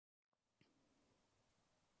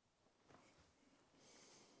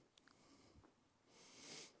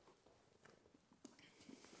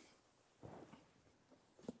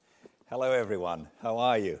Hello everyone, how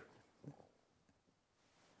are you?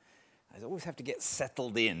 I always have to get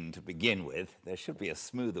settled in to begin with. There should be a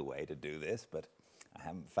smoother way to do this, but I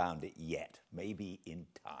haven't found it yet, maybe in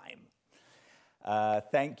time.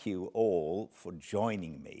 Thank you all for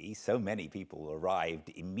joining me. So many people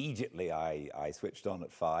arrived immediately I switched on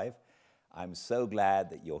at 5. I'm so glad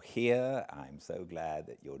that you're here. I'm so glad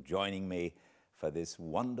that you're joining me for this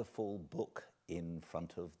wonderful book in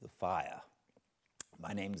front of the fire.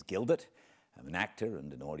 My name's Gildart. I'm an actor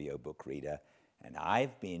and an audiobook reader, and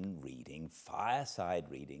I've been reading Fireside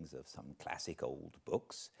Readings of some classic old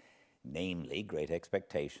books, namely Great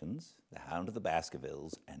Expectations, The Hound of the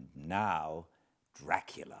Baskervilles, and now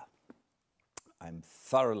Dracula. I'm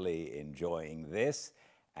thoroughly enjoying this,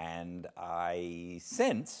 and I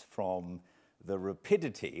sense from the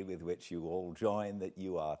rapidity with which you all join that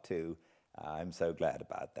you are too. I'm so glad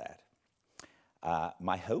about that.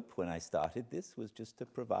 My hope when I started this was just to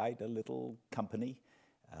provide a little company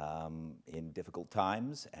in difficult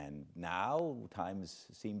times, and now times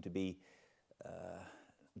seem to be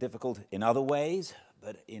difficult in other ways,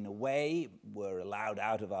 but in a way we're allowed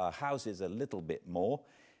out of our houses a little bit more.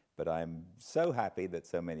 But I'm so happy that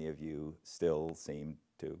so many of you still seem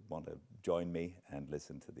to want to join me and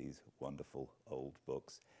listen to these wonderful old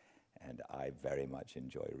books, and I very much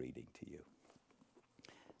enjoy reading to you.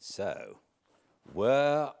 So,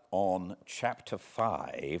 we're on chapter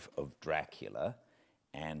 5 of Dracula,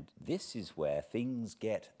 and this is where things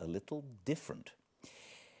get a little different.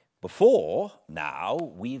 Before now,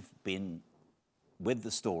 we've been with the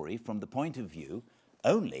story from the point of view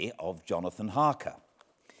only of Jonathan Harker,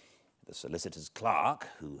 the solicitor's clerk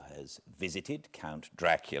who has visited Count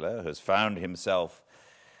Dracula, has found himself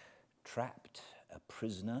trapped, a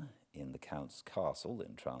prisoner in the Count's castle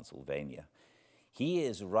in Transylvania. He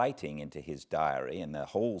is writing into his diary, and the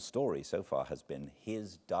whole story so far has been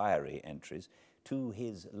his diary entries, to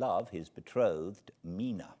his love, his betrothed,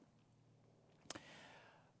 Mina.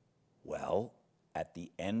 Well, at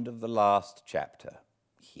the end of the last chapter,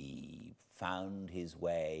 he found his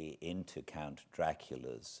way into Count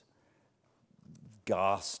Dracula's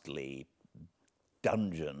ghastly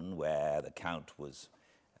dungeon where the Count was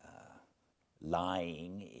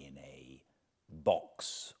lying in a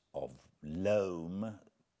box of loam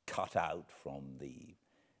cut out from the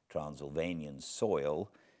Transylvanian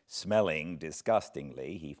soil, smelling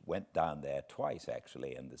disgustingly. He went down there twice,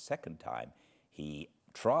 actually, and the second time he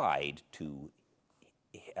tried to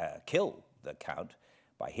kill the Count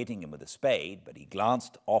by hitting him with a spade, but he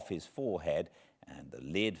glanced off his forehead and the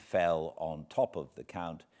lid fell on top of the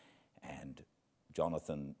Count, and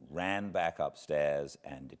Jonathan ran back upstairs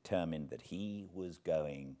and determined that he was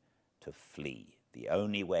going to flee. The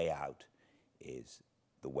only way out is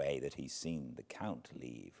the way that he's seen the Count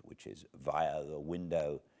leave, which is via the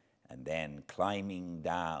window and then climbing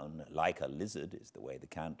down like a lizard, is the way the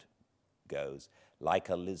Count goes, like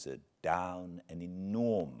a lizard down an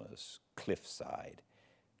enormous cliffside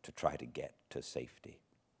to try to get to safety.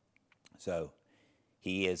 So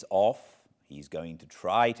he is off. He's going to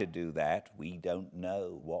try to do that. We don't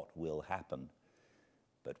know what will happen,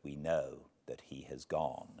 but we know that he has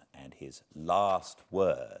gone, and his last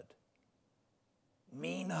word,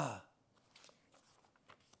 Mina.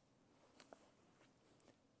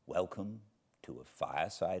 Welcome to a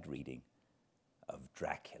fireside reading of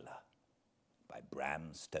Dracula by Bram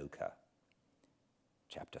Stoker,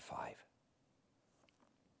 chapter 5.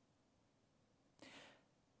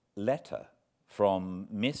 Letter from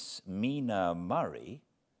Miss Mina Murray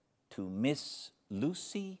to Miss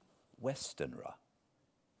Lucy Westenra,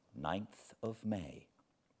 9th of May.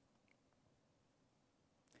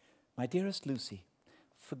 My dearest Lucy,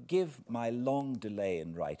 forgive my long delay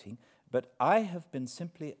in writing, but I have been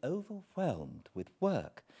simply overwhelmed with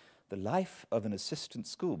work. The life of an assistant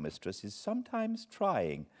schoolmistress is sometimes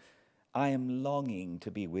trying. I am longing to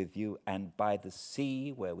be with you and by the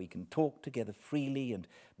sea where we can talk together freely and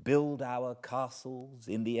build our castles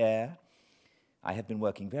in the air. I have been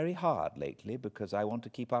working very hard lately because I want to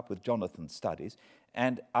keep up with Jonathan's studies,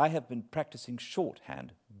 and I have been practicing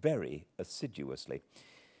shorthand very assiduously.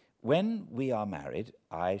 When we are married,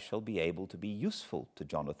 I shall be able to be useful to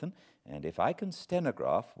Jonathan, and if I can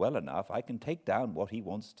stenograph well enough, I can take down what he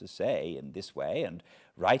wants to say in this way and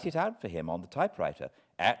write it out for him on the typewriter,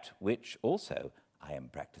 at which also I am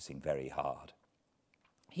practicing very hard.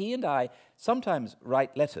 He and I sometimes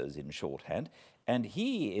write letters in shorthand, and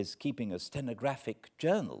he is keeping a stenographic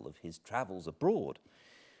journal of his travels abroad.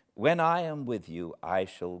 When I am with you, I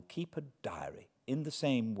shall keep a diary in the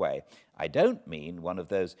same way. I don't mean one of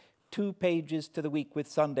those 2 pages to the week with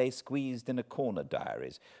Sunday squeezed in a corner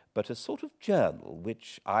diaries, but a sort of journal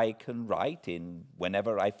which I can write in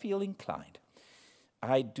whenever I feel inclined.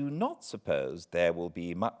 I do not suppose there will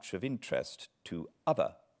be much of interest to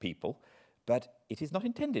other people, but it is not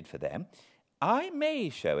intended for them. I may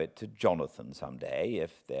show it to Jonathan some day,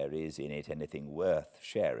 if there is in it anything worth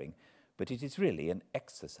sharing, but it is really an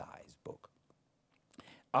exercise book.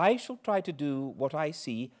 I shall try to do what I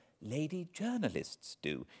see lady journalists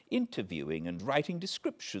do, interviewing and writing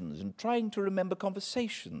descriptions and trying to remember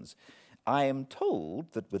conversations. I am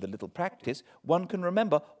told that with a little practice, one can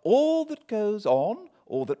remember all that goes on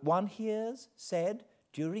or that one hears said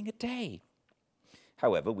during a day.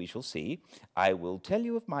 However, we shall see. I will tell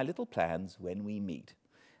you of my little plans when we meet.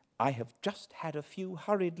 I have just had a few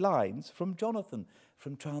hurried lines from Jonathan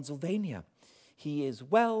from Transylvania. He is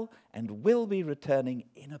well and will be returning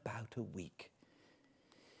in about a week.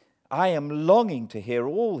 I am longing to hear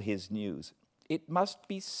all his news. It must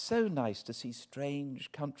be so nice to see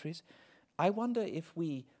strange countries. I wonder if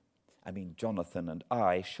Jonathan and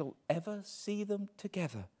I, shall ever see them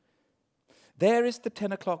together. There is the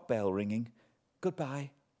 10 o'clock bell ringing.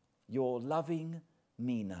 Goodbye, your loving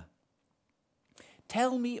Mina.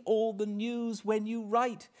 Tell me all the news when you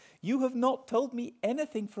write. You have not told me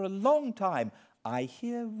anything for a long time. I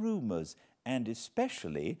hear rumours, and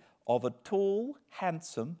especially of a tall,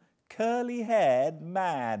 handsome, curly-haired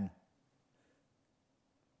man.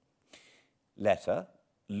 Letter,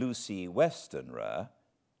 Lucy Westenra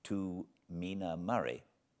to Mina Murray.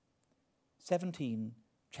 17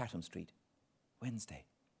 Chatham Street, Wednesday.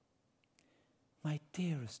 My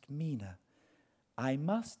dearest Mina, I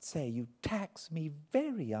must say you tax me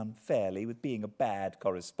very unfairly with being a bad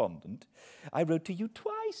correspondent. I wrote to you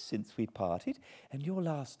twice since we parted, and your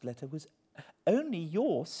last letter was only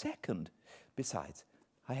your second. Besides,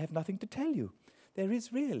 I have nothing to tell you. There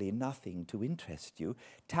is really nothing to interest you.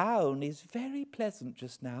 Town is very pleasant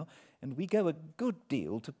just now, and we go a good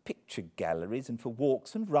deal to picture galleries and for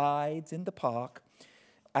walks and rides in the park.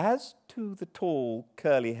 As to the tall,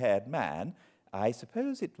 curly-haired man, I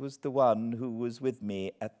suppose it was the one who was with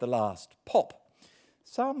me at the last pop.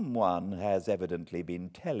 Someone has evidently been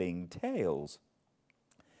telling tales.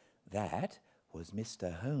 That was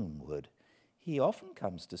Mr. Homewood. He often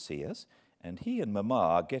comes to see us, and he and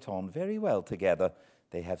Mamma get on very well together.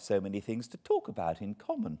 They have so many things to talk about in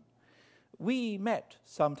common. We met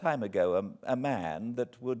some time ago a man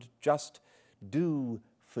that would just do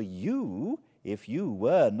for you if you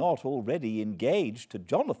were not already engaged to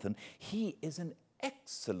Jonathan. He is an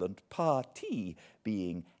excellent parti,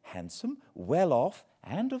 being handsome, well off,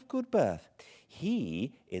 and of good birth.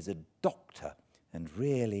 He is a doctor and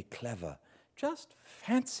really clever. Just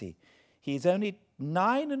fancy, he is only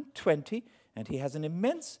 29, and he has an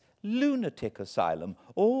immense lunatic asylum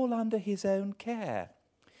all under his own care.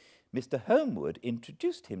 Mr. Homewood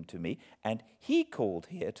introduced him to me, and he called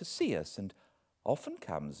here to see us, and often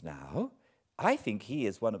comes now. I think he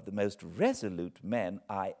is one of the most resolute men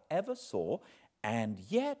I ever saw, and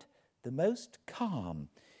yet the most calm.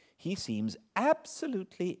 He seems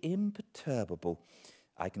absolutely imperturbable.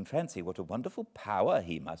 I can fancy what a wonderful power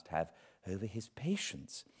he must have over his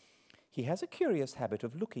patients. He has a curious habit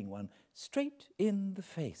of looking one straight in the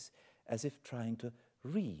face, as if trying to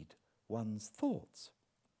read one's thoughts.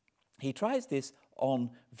 He tries this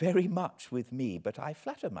on very much with me, but I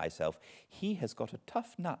flatter myself he has got a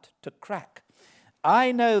tough nut to crack.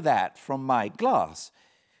 I know that from my glass.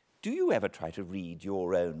 Do you ever try to read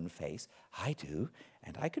your own face? I do,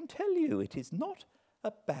 and I can tell you it is not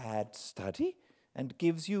a bad study, and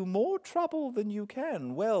gives you more trouble than you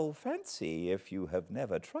can well fancy if you have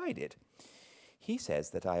never tried it. He says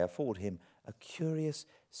that I afford him a curious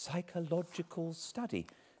psychological study,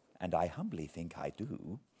 and I humbly think I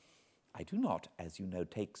do. I do not, as you know,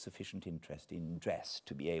 take sufficient interest in dress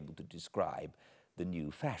to be able to describe the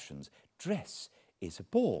new fashions. Dress is a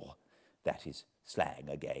bore. That is slang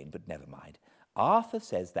again, but never mind. Arthur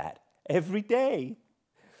says that every day.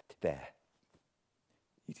 There.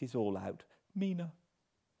 It is all out. Mina,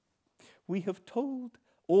 we have told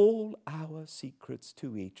all our secrets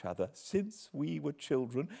to each other since we were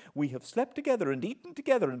children. We have slept together and eaten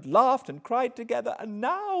together and laughed and cried together, and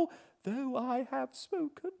now, though I have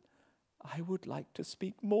spoken, I would like to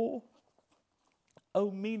speak more.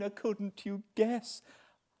 Oh, Mina, couldn't you guess?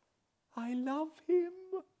 I love him.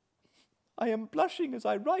 I am blushing as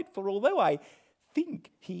I write, for although I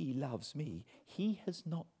think he loves me, he has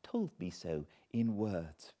not told me so in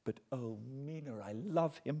words. But, oh, Mina, I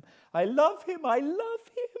love him. I love him. I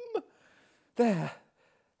love him. There,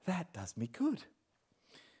 that does me good.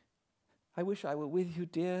 I wish I were with you,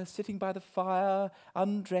 dear, sitting by the fire,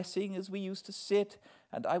 undressing as we used to sit,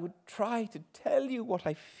 and I would try to tell you what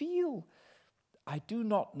I feel. I do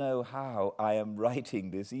not know how I am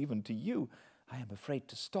writing this even to you. I am afraid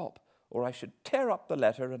to stop, or I should tear up the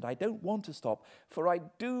letter, and I don't want to stop, for I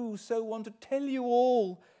do so want to tell you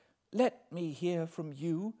all. Let me hear from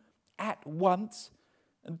you at once,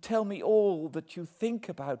 and tell me all that you think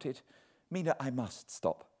about it. Mina, I must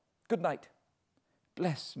stop. Good night.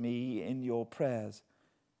 Bless me in your prayers.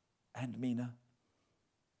 And Mina,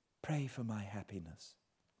 pray for my happiness.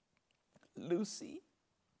 Lucy.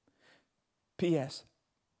 P.S.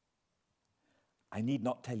 I need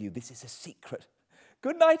not tell you this is a secret.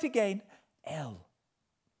 Good night again. L.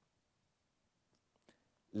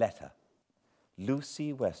 Letter.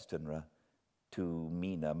 Lucy Westenra to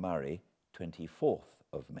Mina Murray, 24th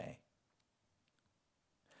of May.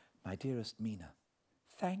 My dearest Mina,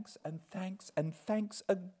 thanks and thanks and thanks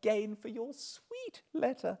again for your sweet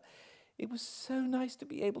letter. It was so nice to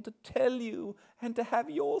be able to tell you and to have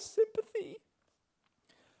your sympathy.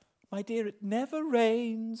 My dear, it never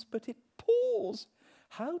rains, but it pours.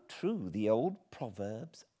 How true the old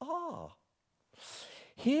proverbs are.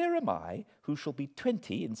 Here am I, who shall be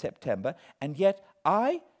 20 in September, and yet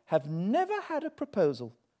I have never had a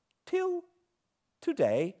proposal till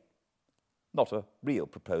today. Not a real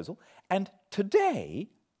proposal. And today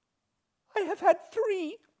I have had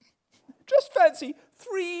 3. Just fancy,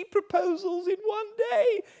 3 proposals in one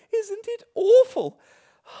day. Isn't it awful?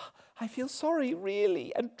 I feel sorry,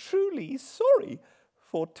 really and truly sorry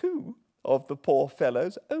for 2 of the poor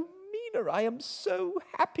fellows. Oh, Mina, I am so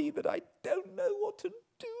happy that I don't know what to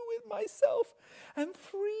do with myself. And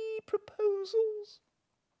 3 proposals.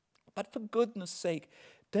 But for goodness sake,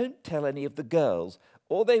 don't tell any of the girls,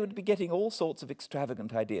 or they would be getting all sorts of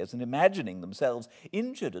extravagant ideas and imagining themselves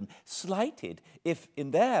injured and slighted if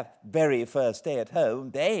in their very first day at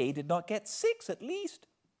home they did not get 6 at least.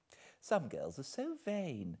 Some girls are so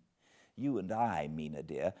vain. You and I, Mina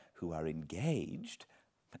dear, who are engaged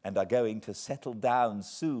and are going to settle down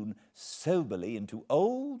soon soberly into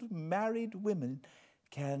old married women,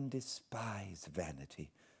 can despise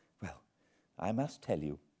vanity. Well, I must tell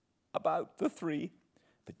you about the 3.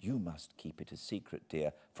 But you must keep it a secret,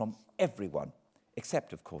 dear, from everyone,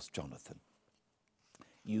 except, of course, Jonathan.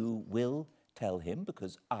 You will tell him,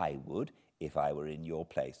 because I would, if I were in your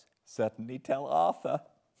place. Certainly tell Arthur.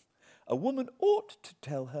 A woman ought to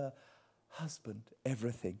tell her husband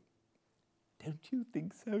everything. Don't you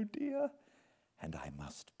think so, dear? And I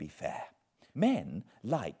must be fair. Men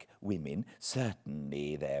like women,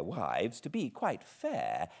 certainly their wives, to be quite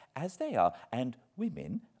fair as they are, and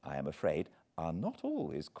women, I am afraid, are not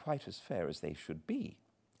always quite as fair as they should be.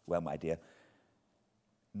 Well, my dear,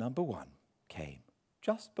 number 1 came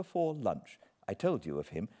just before lunch. I told you of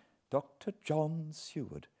him, Dr. John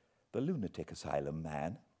Seward, the lunatic asylum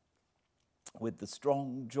man, with the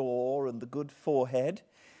strong jaw and the good forehead.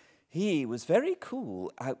 He was very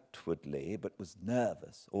cool outwardly, but was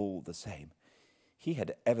nervous all the same. He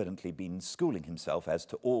had evidently been schooling himself as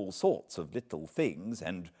to all sorts of little things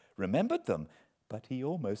and remembered them, but he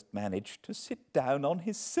almost managed to sit down on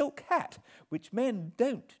his silk hat, which men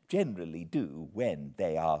don't generally do when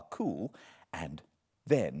they are cool, and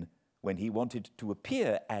then, when he wanted to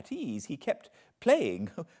appear at ease, he kept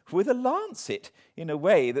playing with a lancet in a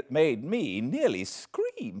way that made me nearly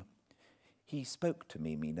scream. He spoke to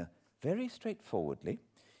me, Mina, very straightforwardly.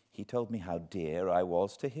 He told me how dear I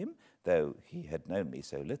was to him, though he had known me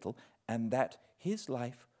so little, and that his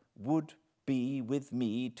life would be with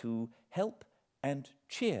me to help and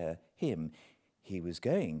cheer him. He was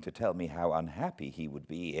going to tell me how unhappy he would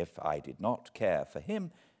be if I did not care for him,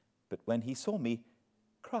 but when he saw me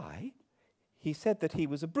cry, he said that he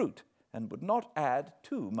was a brute and would not add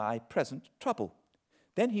to my present trouble.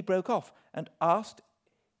 Then he broke off and asked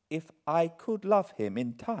if I could love him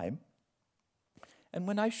in time. And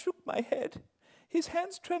when I shook my head, his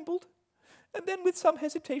hands trembled, and then with some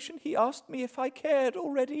hesitation he asked me if I cared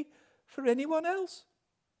already for anyone else.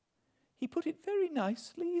 He put it very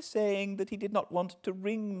nicely, saying that he did not want to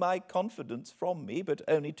wring my confidence from me, but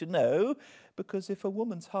only to know, because if a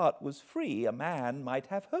woman's heart was free, a man might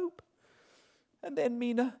have hope. And then,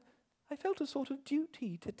 Mina, I felt a sort of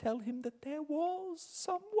duty to tell him that there was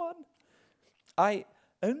someone. I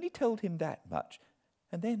only told him that much,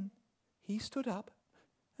 and then he stood up,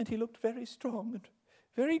 and he looked very strong and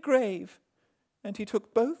very grave, and he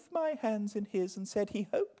took both my hands in his and said he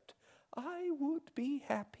hoped I would be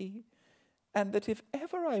happy, and that if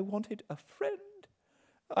ever I wanted a friend,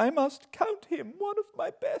 I must count him one of my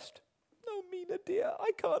best. Oh, Mina dear,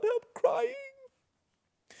 I can't help crying.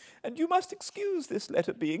 And you must excuse this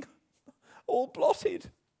letter being all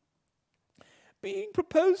blotted. Being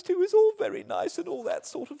proposed to is all very nice and all that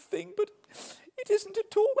sort of thing, but it isn't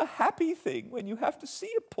at all a happy thing when you have to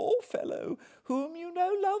see a poor fellow whom you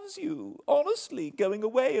know loves you, honestly, going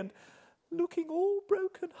away and looking all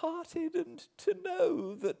broken-hearted, and to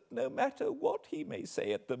know that no matter what he may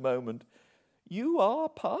say at the moment, you are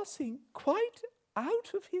passing quite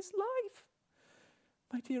out of his life.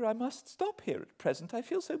 My dear, I must stop here at present. I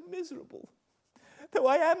feel so miserable, though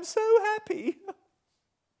I am so happy.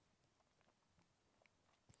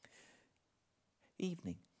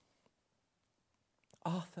 Evening.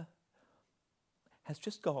 Arthur has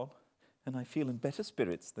just gone, and I feel in better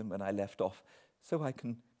spirits than when I left off, so I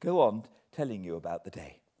can go on telling you about the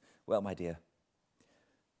day. Well, my dear,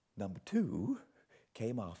 number 2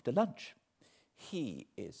 came after lunch. He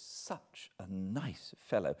is such a nice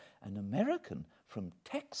fellow, an American from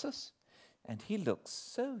Texas, and he looks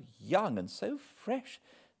so young and so fresh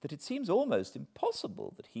that it seems almost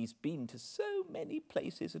impossible that he's been to so many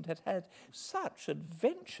places and had such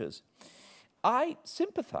adventures. I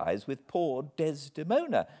sympathize with poor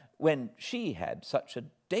Desdemona when she had such a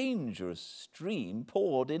dangerous stream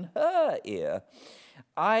poured in her ear.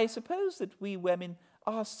 I suppose that we women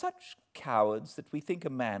are such cowards that we think a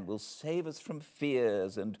man will save us from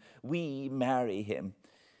fears and we marry him.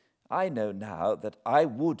 I know now that I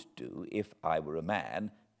would do if I were a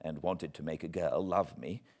man and wanted to make a girl love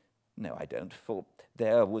me. No, I don't, for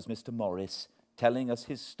there was Mr. Morris telling us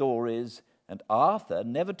his stories, and Arthur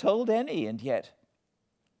never told any, and yet...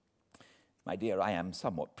 My dear, I am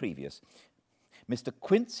somewhat previous. Mr.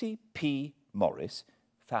 Quincy P. Morris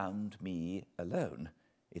found me alone.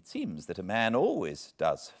 It seems that a man always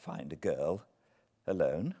does find a girl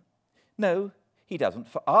alone. No, he doesn't,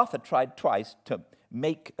 for Arthur tried twice to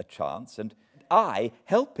make a chance, and I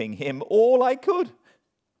helping him all I could.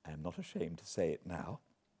 I am not ashamed to say it now.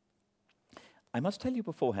 I must tell you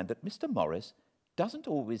beforehand that Mr. Morris doesn't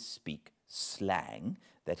always speak slang,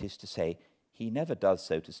 that is to say, he never does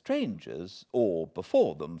so to strangers or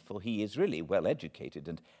before them, for he is really well educated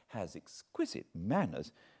and has exquisite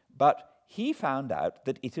manners. But he found out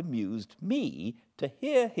that it amused me to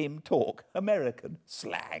hear him talk American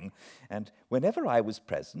slang, and whenever I was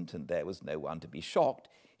present and there was no one to be shocked,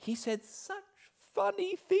 he said such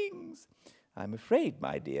funny things. I'm afraid,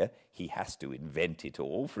 my dear, he has to invent it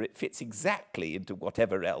all, for it fits exactly into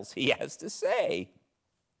whatever else he has to say.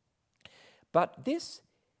 But this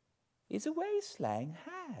is a way slang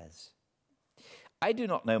has. I do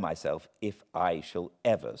not know myself if I shall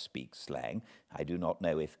ever speak slang. I do not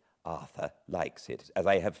know if Arthur likes it, as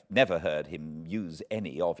I have never heard him use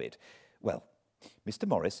any of it. Well, Mr.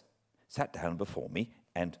 Morris sat down before me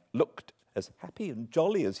and looked as happy and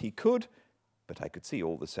jolly as he could, but I could see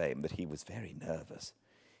all the same that he was very nervous.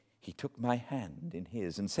 He took my hand in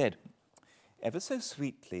his and said, ever so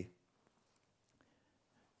sweetly,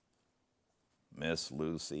 "Miss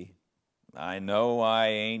Lucy, I know I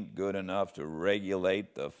ain't good enough to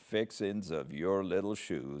regulate the fixings of your little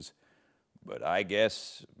shoes, but I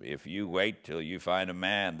guess if you wait till you find a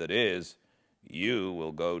man that is, you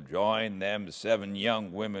will go join them 7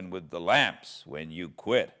 young women with the lamps when you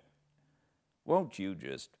quit. Won't you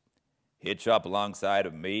just hitch up alongside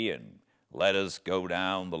of me and let us go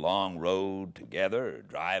down the long road together,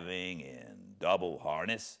 driving in double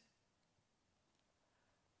harness?"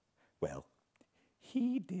 Well,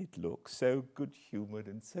 he did look so good-humoured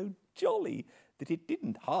and so jolly that it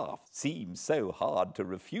didn't half seem so hard to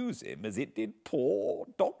refuse him as it did poor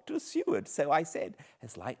Dr. Seward. So I said,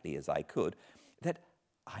 as lightly as I could, that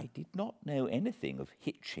I did not know anything of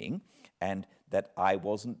hitching and that I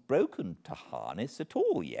wasn't broken to harness at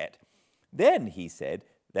all yet. Then he said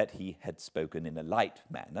that he had spoken in a light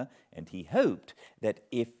manner, and he hoped that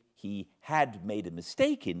if he had made a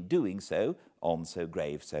mistake in doing so on so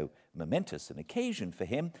grave, so momentous an occasion for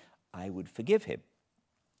him, I would forgive him.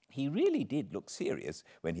 He really did look serious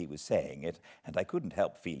when he was saying it, and I couldn't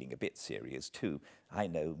help feeling a bit serious too. I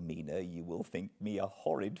know, Mina, you will think me a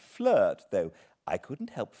horrid flirt, though I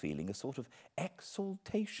couldn't help feeling a sort of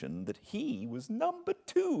exultation that he was number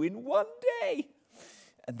 2 in one day.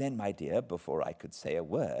 And then, my dear, before I could say a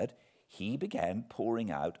word, he began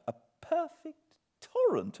pouring out a perfect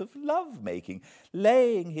torrent of love-making,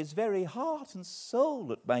 laying his very heart and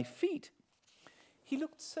soul at my feet. He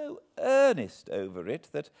looked so earnest over it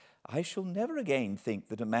that I shall never again think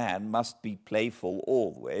that a man must be playful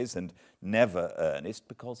always and never earnest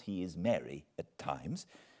because he is merry at times.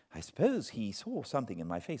 I suppose he saw something in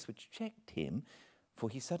my face which checked him, for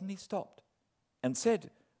he suddenly stopped and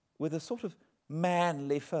said with a sort of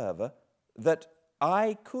manly fervour that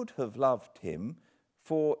I could have loved him,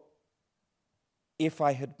 for if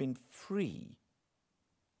I had been free.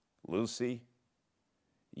 Lucy,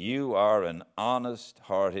 you are an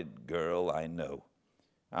honest-hearted girl, I know.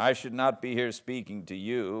 I should not be here speaking to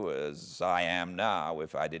you as I am now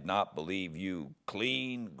if I did not believe you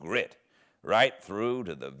clean grit right through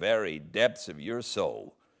to the very depths of your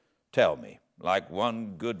soul. Tell me, like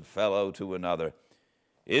one good fellow to another,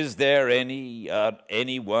 is there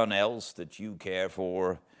anyone else that you care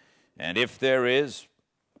for? And if there is,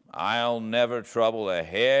 I'll never trouble a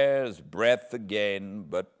hair's breadth again,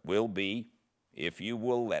 but will be, if you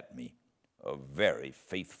will let me, a very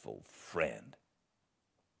faithful friend.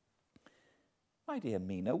 My dear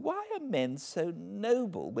Mina, why are men so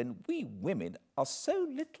noble when we women are so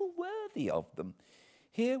little worthy of them?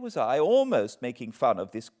 Here was I, almost making fun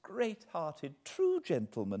of this great-hearted, true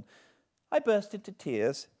gentleman. I burst into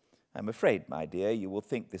tears. I'm afraid, my dear, you will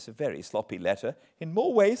think this a very sloppy letter in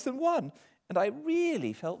more ways than one, and I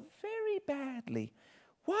really felt very badly.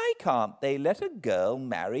 Why can't they let a girl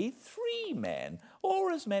marry 3 men,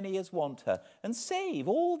 or as many as want her, and save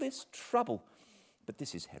all this trouble? But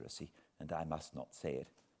this is heresy, and I must not say it.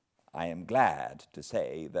 I am glad to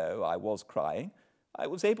say, though I was crying, I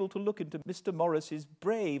was able to look into Mr. Morris's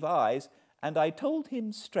brave eyes, and I told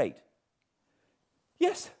him straight,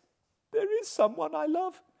 yes, there is someone I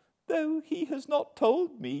love, though he has not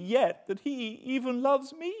told me yet that he even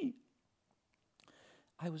loves me.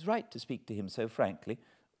 I was right to speak to him so frankly,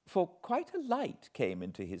 for quite a light came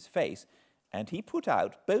into his face, and he put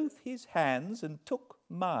out both his hands and took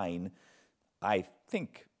mine. I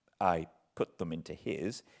think I put them into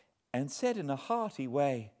his, and said in a hearty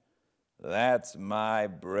way, "That's my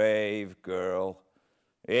brave girl.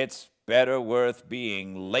 It's better worth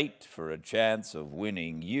being late for a chance of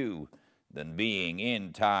winning you than being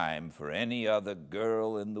in time for any other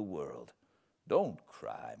girl in the world. Don't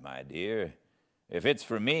cry, my dear. If it's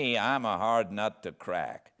for me, I'm a hard nut to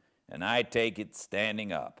crack, and I take it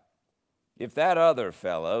standing up. If that other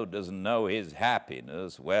fellow doesn't know his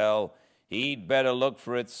happiness, well, he'd better look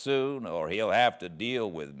for it soon, or he'll have to deal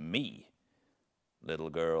with me. Little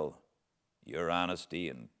girl, your honesty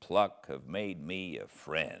and pluck have made me a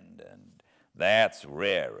friend, and that's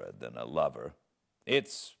rarer than a lover.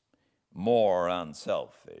 It's more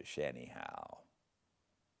unselfish anyhow.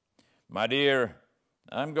 My dear,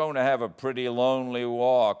 I'm going to have a pretty lonely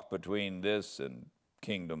walk between this and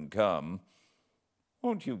Kingdom Come.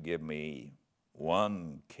 Won't you give me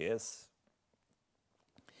one kiss?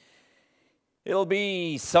 It'll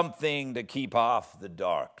be something to keep off the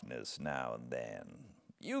darkness now and then.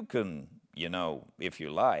 You can, if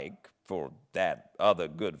you like, for that other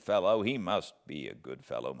good fellow, he must be a good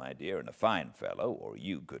fellow, my dear, and a fine fellow, or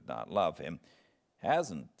you could not love him,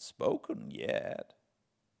 hasn't spoken yet.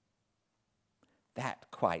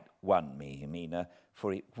 That quite won me, Mina,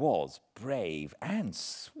 for it was brave and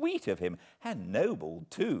sweet of him, and noble,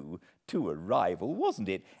 too, to a rival, wasn't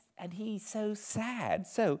it? And he so sad,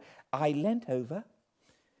 so I leant over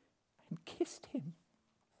and kissed him.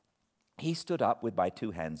 He stood up with my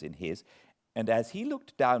 2 hands in his, and as he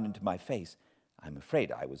looked down into my face, I'm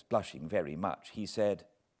afraid I was blushing very much, he said,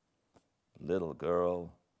 "Little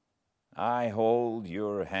girl, I hold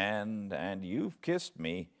your hand, and you've kissed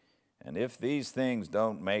me, and if these things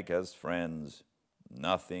don't make us friends,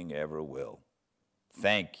 nothing ever will.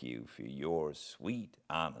 Thank you for your sweet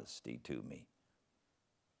honesty to me,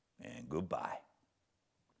 and goodbye."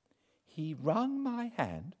 He wrung my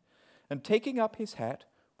hand, and taking up his hat,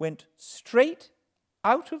 went straight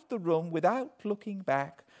out of the room without looking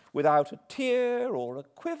back, without a tear or a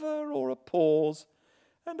quiver or a pause,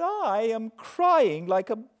 and I am crying like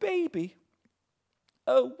a baby.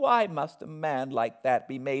 Oh, why must a man like that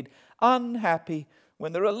be made unhappy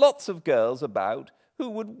when there are lots of girls about who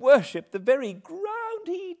would worship the very ground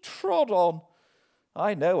he trod on?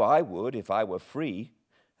 I know I would if I were free,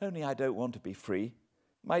 only I don't want to be free.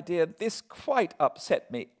 My dear, this quite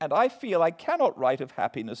upset me, and I feel I cannot write of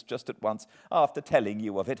happiness just at once after telling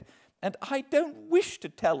you of it, and I don't wish to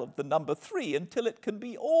tell of the number 3 until it can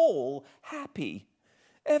be all happy.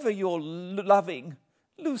 Ever your loving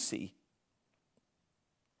Lucy.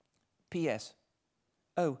 P.S.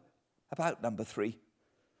 Oh, about number 3.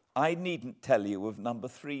 I needn't tell you of number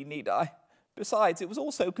 3, need I? Besides, it was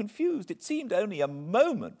all so confused. It seemed only a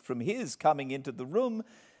moment from his coming into the room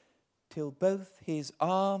till both his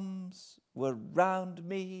arms were round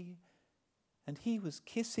me and he was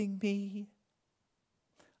kissing me.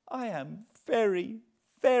 I am very,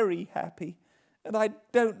 very happy, and I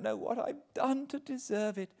don't know what I've done to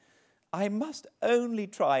deserve it. I must only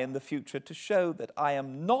try in the future to show that I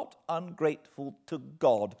am not ungrateful to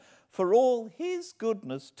God for all his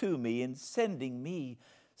goodness to me in sending me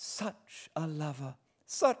such a lover,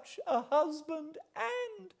 such a husband,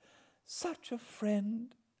 and such a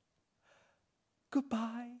friend.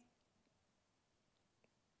 Goodbye.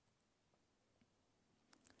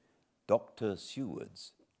 Dr.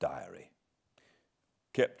 Seward's diary.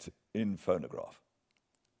 Kept in phonograph.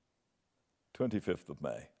 25th of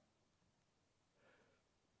May.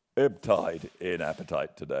 Ebb tide in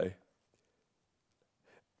appetite today.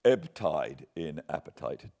 Ebb tide in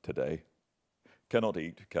appetite today. Cannot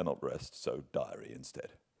eat, cannot rest, so diary instead.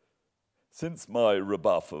 Since my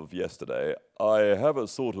rebuff of yesterday, I have a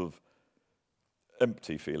sort of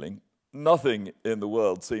empty feeling. Nothing in the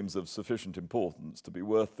world seems of sufficient importance to be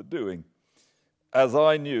worth the doing. As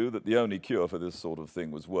I knew that the only cure for this sort of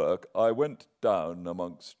thing was work, I went down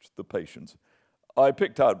amongst the patients. I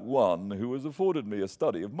picked out one who has afforded me a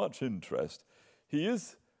study of much interest. He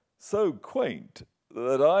is so quaint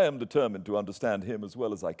that I am determined to understand him as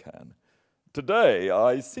well as I can. Today,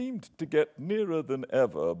 I seemed to get nearer than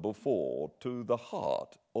ever before to the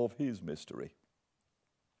heart of his mystery.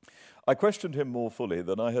 I questioned him more fully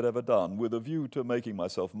than I had ever done, with a view to making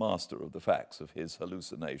myself master of the facts of his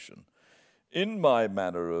hallucination. In my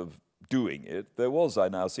manner of doing it, there was, I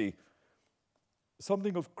now see,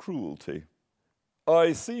 something of cruelty.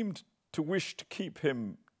 I seemed to wish to keep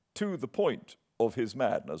him to the point of his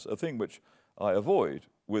madness, a thing which I avoid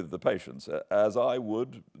with the patients, as I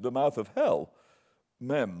would the mouth of hell.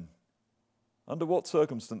 Mem, under what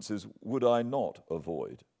circumstances would I not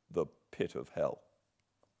avoid the pit of hell?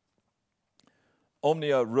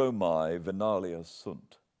 Omnia Romae venalia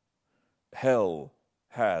sunt. Hell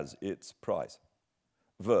has its price.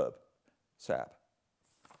 Verb, sap.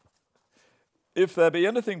 If there be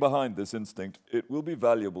anything behind this instinct, it will be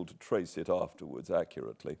valuable to trace it afterwards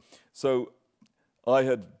accurately. So I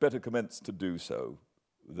had better commence to do so,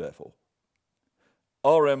 therefore.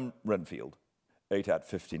 R.M. Renfield, 8 at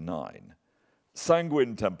 59.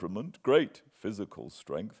 Sanguine temperament, great physical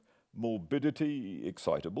strength, morbidity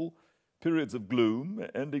excitable, periods of gloom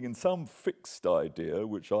ending in some fixed idea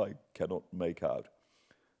which I cannot make out.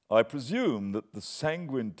 I presume that the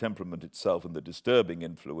sanguine temperament itself and the disturbing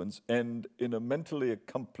influence end in a mentally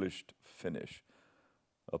accomplished finish.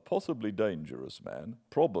 A possibly dangerous man,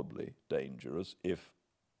 probably dangerous if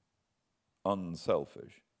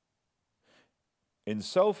unselfish. In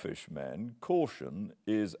selfish men, caution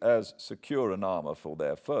is as secure an armor for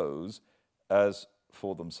their foes as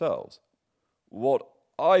for themselves. What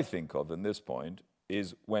I think of in this point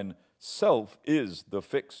is when self is the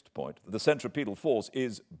fixed point, the centripetal force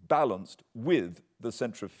is balanced with the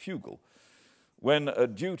centrifugal. When a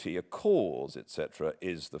duty, a cause, etc.,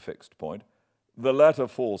 is the fixed point, the latter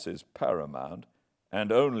force is paramount,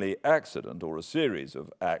 and only accident or a series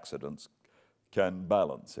of accidents can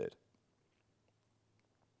balance it.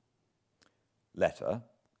 Letter,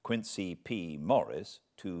 Quincy P. Morris,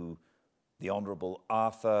 to the Honourable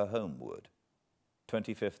Arthur Homewood,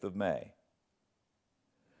 25th of May.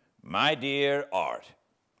 My dear Art,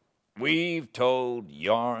 we've told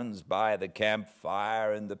yarns by the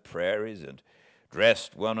campfire in the prairies and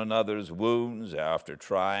dressed one another's wounds after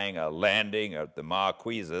trying a landing at the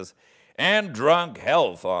Marquises and drunk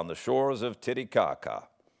health on the shores of Titicaca.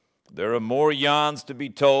 There are more yarns to be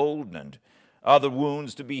told and other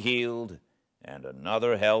wounds to be healed and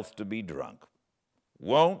another health to be drunk.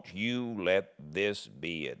 Won't you let this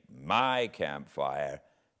be at my campfire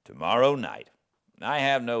tomorrow night? I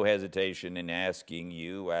have no hesitation in asking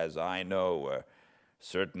you, as I know a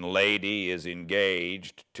certain lady is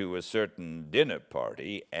engaged to a certain dinner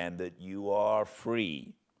party and that you are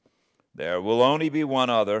free. There will only be one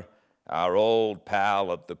other, our old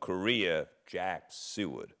pal at the Korea, Jack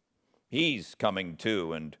Seward. He's coming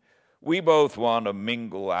too, and we both want to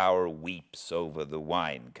mingle our weeps over the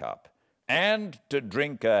wine cup and to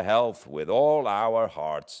drink a health with all our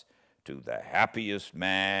hearts to the happiest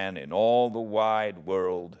man in all the wide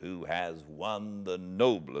world who has won the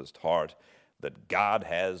noblest heart that God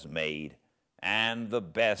has made and the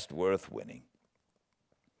best worth winning.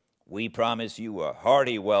 We promise you a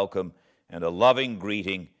hearty welcome and a loving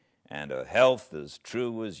greeting and a health as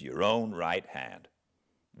true as your own right hand.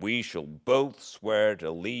 We shall both swear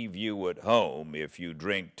to leave you at home if you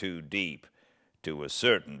drink too deep to a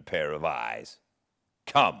certain pair of eyes.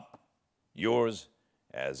 Come, yours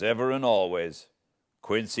as ever and always,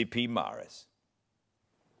 Quincy P. Morris.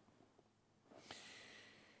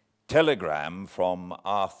 Telegram from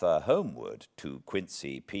Arthur Homewood to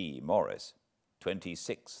Quincy P. Morris,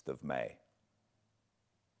 26th of May.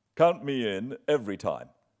 Count me in every time.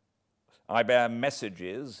 I bear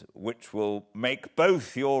messages which will make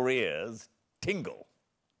both your ears tingle.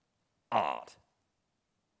 Art.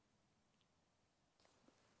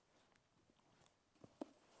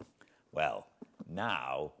 Well,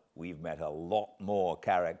 now we've met a lot more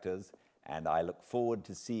characters, and I look forward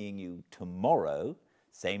to seeing you tomorrow,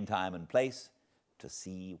 same time and place, to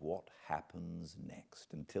see what happens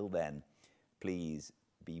next. Until then, please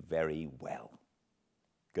be very well.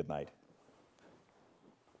 Good night.